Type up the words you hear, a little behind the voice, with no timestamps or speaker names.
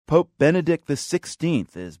Pope Benedict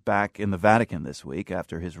XVI is back in the Vatican this week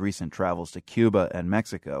after his recent travels to Cuba and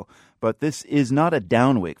Mexico. But this is not a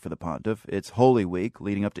down week for the pontiff. It's Holy Week,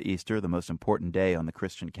 leading up to Easter, the most important day on the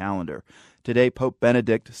Christian calendar. Today, Pope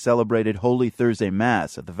Benedict celebrated Holy Thursday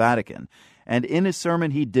Mass at the Vatican. And in his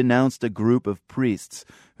sermon, he denounced a group of priests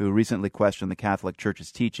who recently questioned the Catholic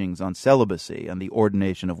Church's teachings on celibacy and the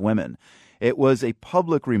ordination of women. It was a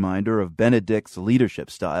public reminder of Benedict's leadership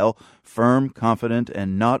style, firm, confident,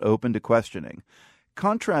 and not open to questioning.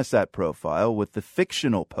 Contrast that profile with the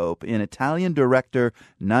fictional pope in Italian director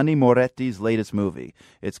Nanni Moretti's latest movie.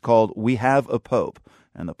 It's called We Have a Pope,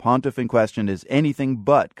 and the pontiff in question is anything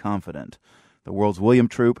but confident. The World's William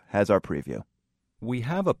Troop has our preview. We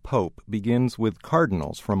Have a Pope begins with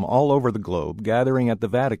cardinals from all over the globe gathering at the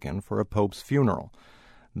Vatican for a pope's funeral.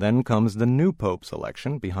 Then comes the new pope's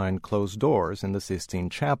election behind closed doors in the Sistine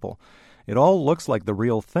Chapel. It all looks like the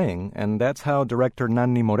real thing, and that's how director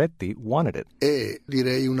Nanni Moretti wanted it.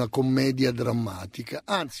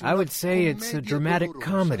 I would say it's a dramatic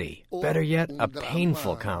comedy, better yet, a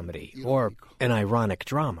painful comedy, or an ironic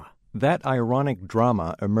drama. That ironic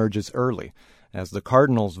drama emerges early. As the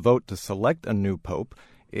cardinals vote to select a new pope,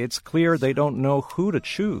 it's clear they don't know who to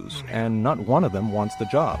choose, and not one of them wants the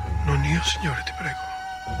job.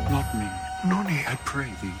 Not me. I pray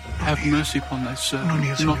thee, have mercy upon thy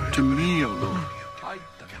servant, not to me, O Lord.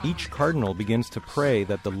 Each cardinal begins to pray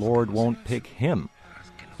that the Lord won't pick him.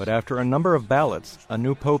 But after a number of ballots, a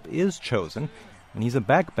new pope is chosen, and he's a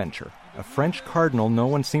backbencher, a French cardinal no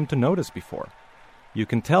one seemed to notice before. You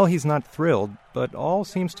can tell he's not thrilled, but all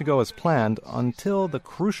seems to go as planned until the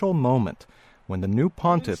crucial moment when the new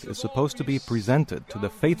pontiff is supposed to be presented to the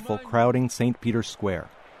faithful crowding St. Peter's Square.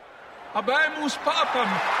 Habemus, Papam!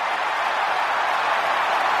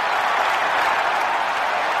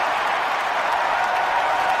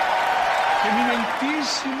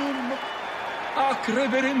 Eminentissimum, ac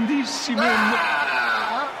reverendissimum.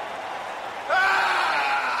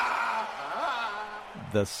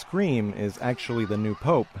 The scream is actually the new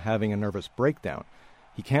pope having a nervous breakdown.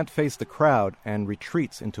 He can't face the crowd and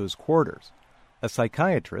retreats into his quarters. A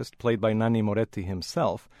psychiatrist, played by Nanni Moretti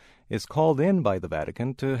himself, is called in by the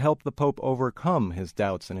Vatican to help the Pope overcome his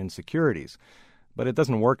doubts and insecurities. But it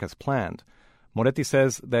doesn't work as planned. Moretti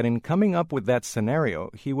says that in coming up with that scenario,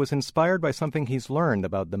 he was inspired by something he's learned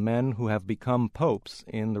about the men who have become popes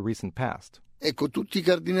in the recent past.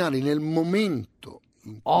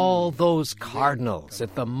 All those cardinals,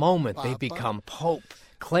 at the moment they become pope,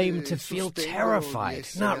 claim to feel terrified,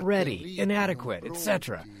 not ready, inadequate,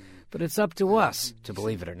 etc. But it's up to us to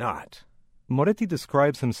believe it or not. Moretti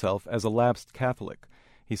describes himself as a lapsed Catholic.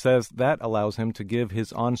 He says that allows him to give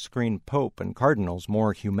his on-screen pope and cardinals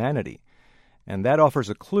more humanity. And that offers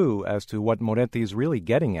a clue as to what Moretti's really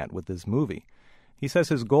getting at with this movie. He says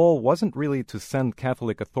his goal wasn't really to send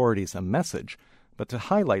Catholic authorities a message, but to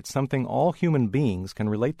highlight something all human beings can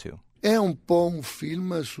relate to.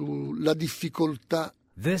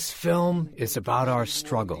 This film is about our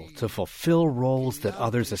struggle to fulfill roles that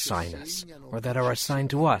others assign us, or that are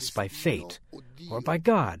assigned to us by fate, or by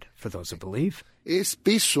God, for those who believe. This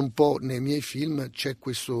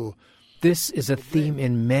is a theme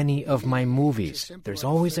in many of my movies. There's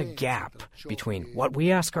always a gap between what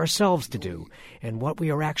we ask ourselves to do and what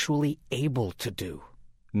we are actually able to do.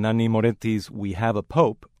 Nanni Moretti's We Have a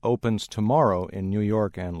Pope opens tomorrow in New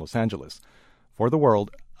York and Los Angeles. For The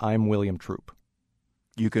World, I'm William Troop.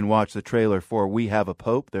 You can watch the trailer for We Have a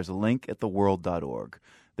Pope. There's a link at theworld.org.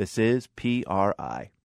 This is PRI.